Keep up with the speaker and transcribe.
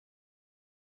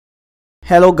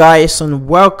Hello guys, and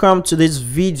welcome to this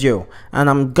video, and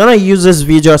I'm gonna use this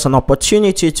video as an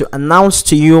opportunity to announce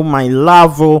to you my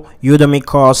Laravel Udemy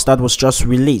course that was just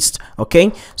released.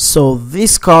 Okay, so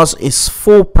this course is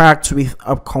full packed with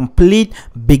a complete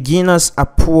beginner's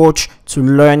approach to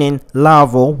learning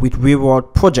Laravel with real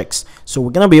world projects. So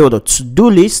we're gonna be able to to-do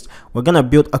list, we're gonna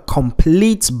build a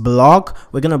complete blog,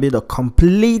 we're gonna build a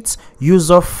complete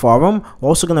user forum, we're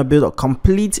also gonna build a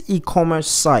complete e-commerce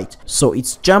site. So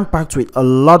it's jam-packed with a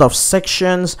lot of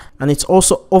sections, and it's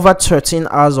also over 13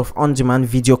 hours of on-demand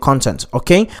video content.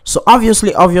 Okay, so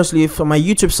obviously for my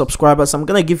YouTube subscribers, I'm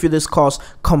gonna give you this course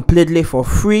completely for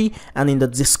free, and in the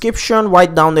description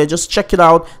right down there, just check it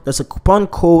out. There's a coupon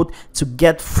code to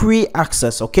get free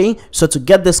access. Okay, so to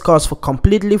get this course for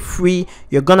completely free,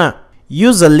 you're gonna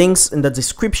use the links in the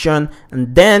description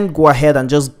and then go ahead and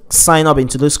just sign up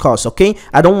into this course. Okay,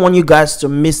 I don't want you guys to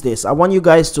miss this. I want you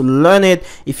guys to learn it.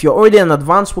 If you're already an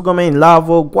advanced programmer in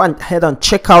Laravel, go ahead and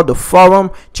check out the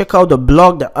forum, check out the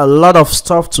blog. There are a lot of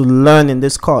stuff to learn in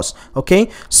this course. Okay,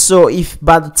 so if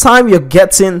by the time you're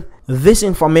getting this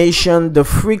information, the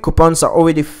free coupons are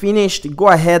already finished, go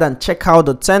ahead and check out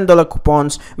the $10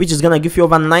 coupons, which is gonna give you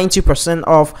over 90%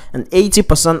 off and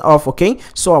 80% off. Okay,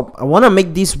 so I want to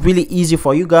make this really easy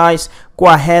for you guys. Go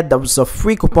ahead, that was a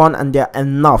free coupon and they're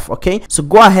enough. Okay, so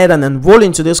go ahead and enroll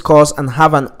into this course and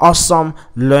have an awesome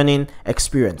learning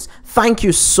experience. Thank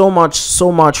you so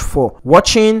much for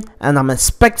watching, and I'm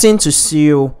expecting to see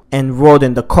you enrolled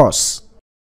in the course.